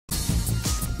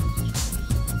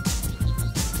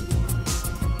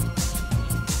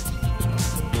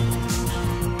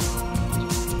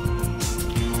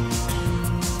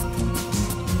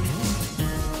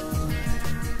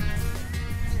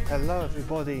Hello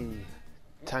everybody,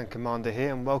 Tank Commander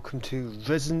here and welcome to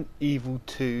Resident Evil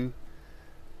 2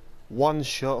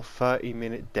 one-shot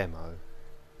 30-minute demo.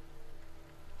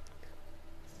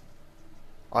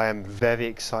 I am very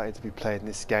excited to be playing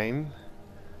this game.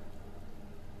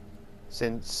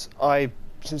 Since I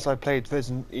played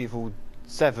Resident Evil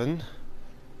 7,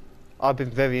 I've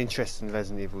been very interested in the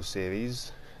Resident Evil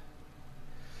series.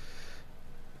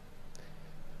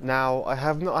 Now I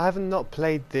haven't not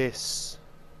played this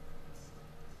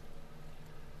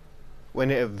when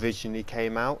it originally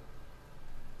came out,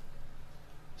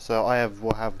 so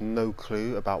will have no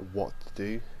clue about what to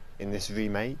do in this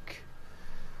remake,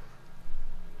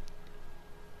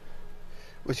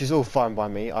 which is all fine by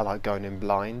me. I like going in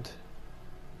blind,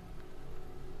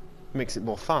 makes it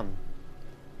more fun.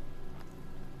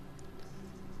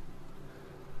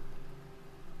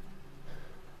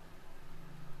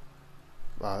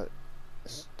 Right,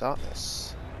 let's start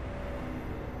this.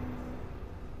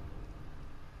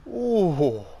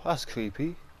 Oh, that's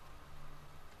creepy.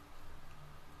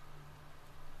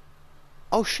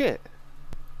 Oh shit.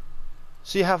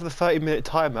 So you have the 30-minute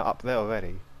timer up there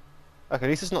already. Okay, at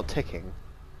least it's not ticking.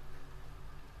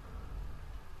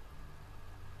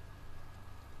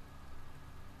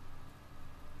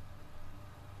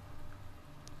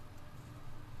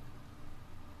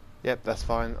 Yep, that's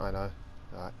fine, I know.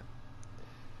 Alright.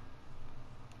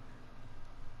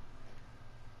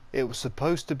 It was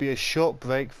supposed to be a short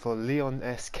break for Leon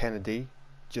S. Kennedy,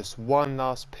 just one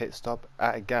last pit stop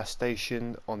at a gas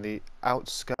station on the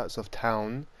outskirts of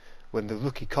town when the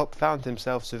rookie cop found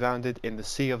himself surrounded in the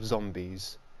sea of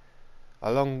zombies.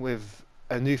 Along with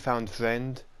a newfound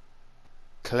friend,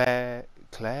 Claire?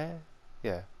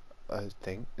 Yeah, I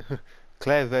think.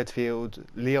 Claire Redfield,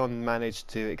 Leon managed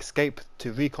to escape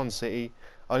to Recon City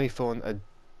only for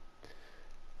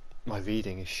my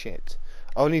reading is shit.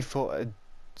 Only for a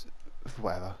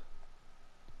whatever.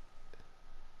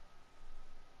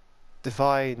 You're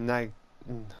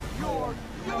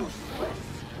useless.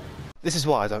 This is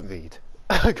why I don't read.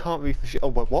 I can't read for shit.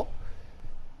 Oh, what?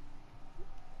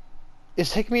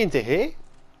 It's taking me into here?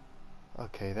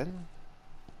 Okay then.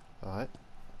 Alright.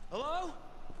 Hello?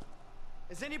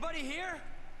 Is anybody here?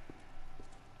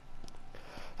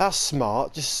 That's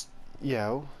smart. Just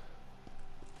yell.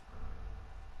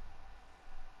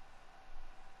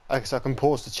 Okay, so I can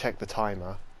pause to check the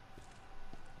timer.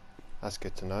 That's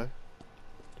good to know.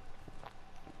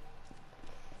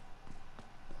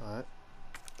 Alright.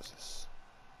 What's this?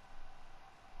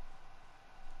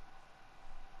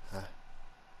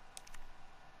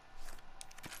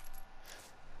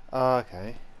 Oh,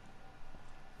 okay.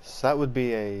 So that would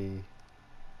be I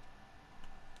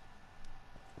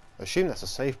assume that's a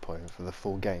save point for the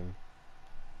full game.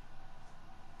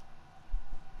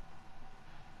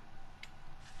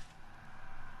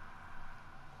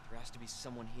 There has to be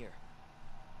someone here.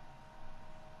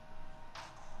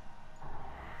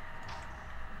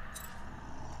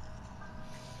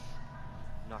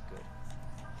 Not good.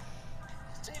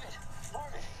 David,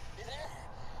 Marvin, you there?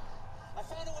 I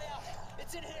found a way out.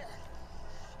 It's in here.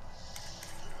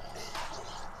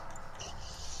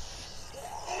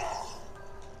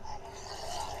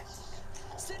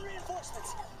 Send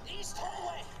reinforcements. East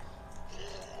hallway.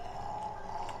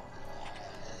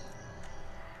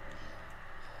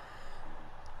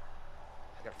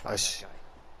 I gotta find that guy.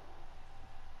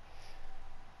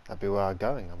 That'd be where I'm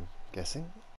going, I'm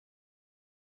guessing.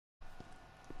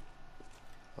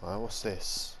 Alright, what's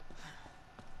this?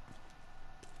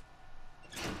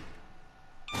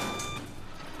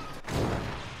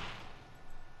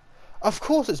 Of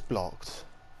course it's blocked.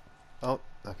 Oh,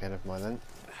 okay, never mind then.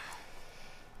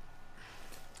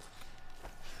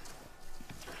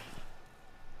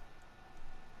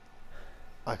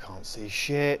 I can't see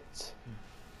shit.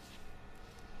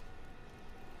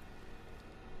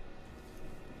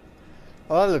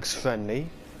 Oh, that looks friendly.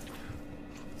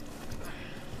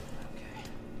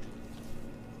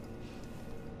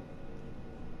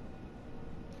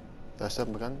 Did I still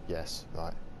have my gun? Yes,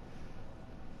 right.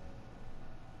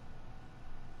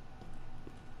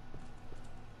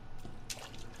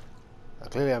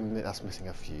 Clearly that's missing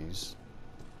a fuse.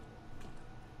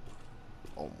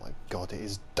 Oh my god, it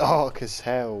is dark as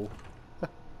hell.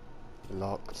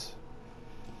 Locked.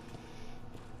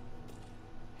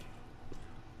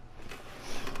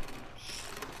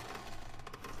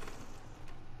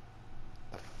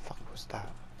 The fuck was that?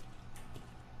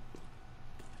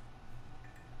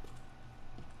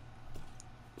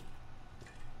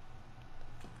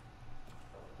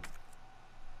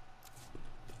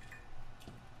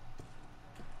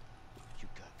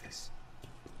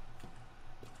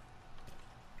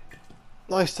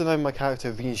 Nice to know my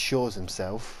character reinsures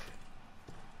himself.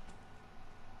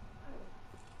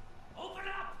 Open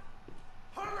up!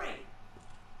 Hurry!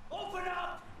 Open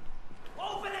up!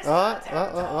 Open this Alright,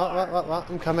 goddamn door! right,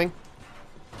 I'm coming.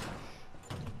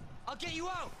 I'll get you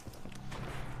out.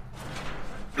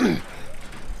 Please!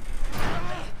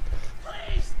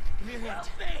 Give me your hand. Help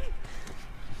me!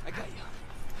 I got you.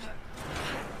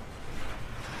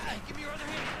 Give me your other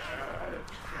hand.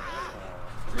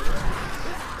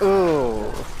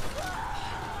 Oh.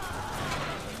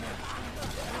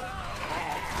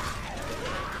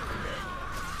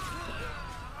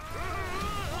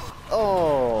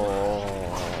 Oh.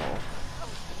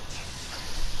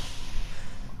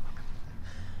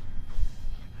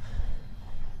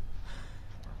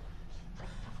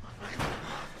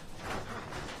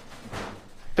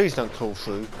 Please don't crawl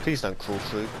through. Please don't crawl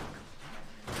through.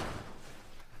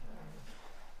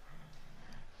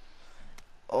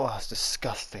 Oh, that's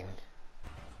disgusting.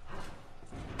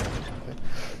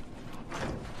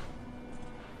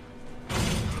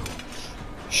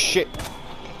 Shit.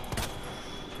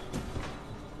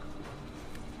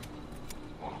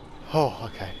 Oh,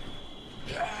 okay.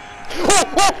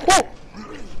 Oh!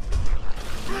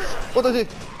 What did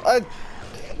I do?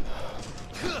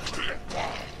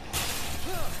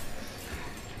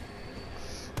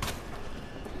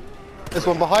 There's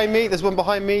one behind me, there's one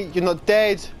behind me, you're not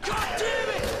dead.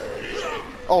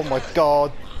 Oh my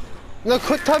god. No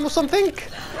quick time or something?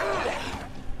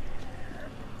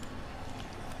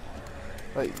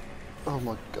 Wait. Oh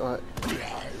my god.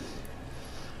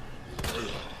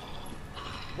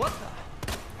 What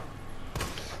the?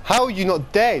 How are you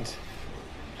not dead?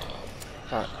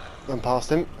 Alright, run past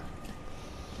him.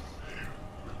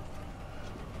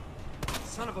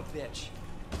 Son of a bitch.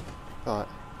 Alright.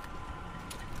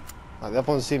 Right, the other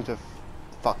one seemed to have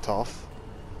fucked off.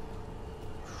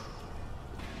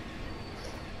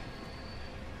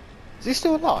 Is he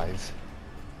still alive?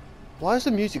 Why is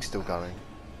the music still going?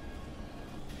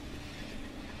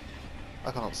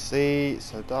 I can't see, it's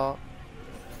so dark.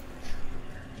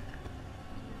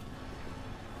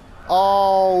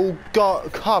 Oh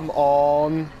god, come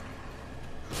on.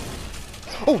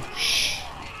 Oh shh.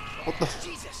 What the f—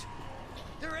 Jesus.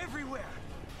 They're everywhere.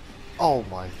 Oh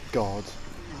my god.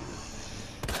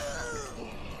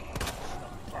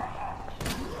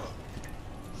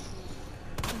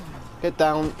 Get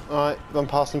down. Alright, run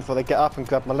past them before they get up and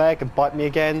grab my leg and bite me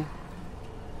again.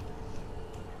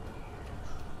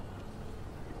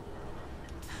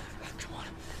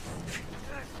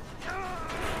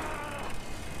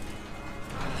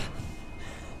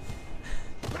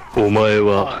 Come on.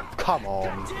 Oh, come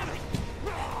on.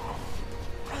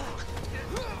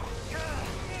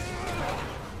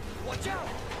 Watch out.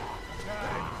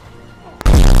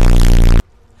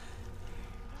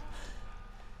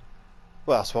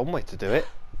 Well, that's one way to do it.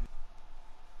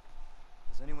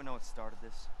 Does anyone know what started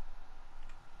this?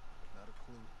 Not a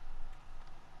clue.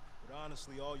 But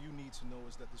honestly, all you need to know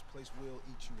is that this place will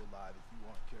eat you alive if you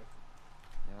aren't careful.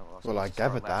 Yeah, well, Well, I supposed to start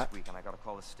gathered last that. week, and I got a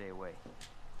call to stay away.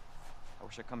 I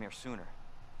wish I'd come here sooner.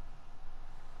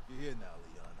 You're here now,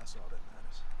 Leon. That's all that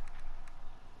matters.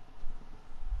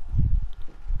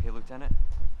 Okay, Lieutenant,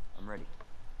 I'm ready.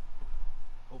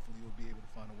 Hopefully you'll be able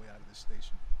to find a way out of this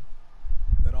station.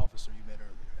 That officer you met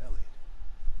earlier, Elliot.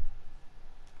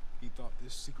 He thought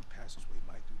this secret passageway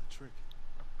might do the trick.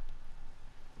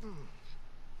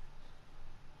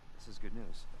 This is good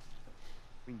news.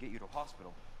 We can get you to a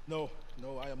hospital. No,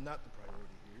 I am not the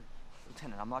priority here.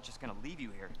 Lieutenant, I'm not just gonna leave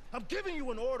you here. I'm giving you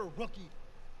an order, rookie.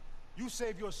 You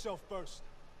save yourself first.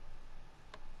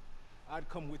 I'd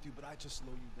come with you, but I'd just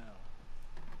slow you down.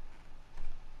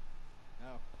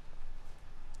 Now,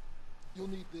 you'll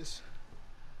need this.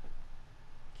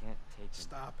 Can't take him.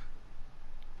 Stop.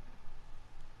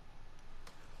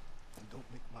 And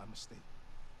don't make my mistake.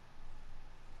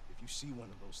 If you see one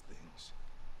of those things,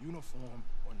 uniform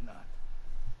or not,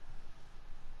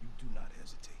 you do not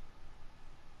hesitate.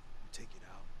 You take it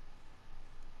out.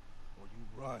 Or you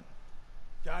run.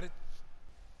 Got it?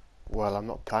 Well, I'm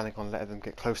not planning on letting them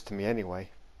get close to me anyway.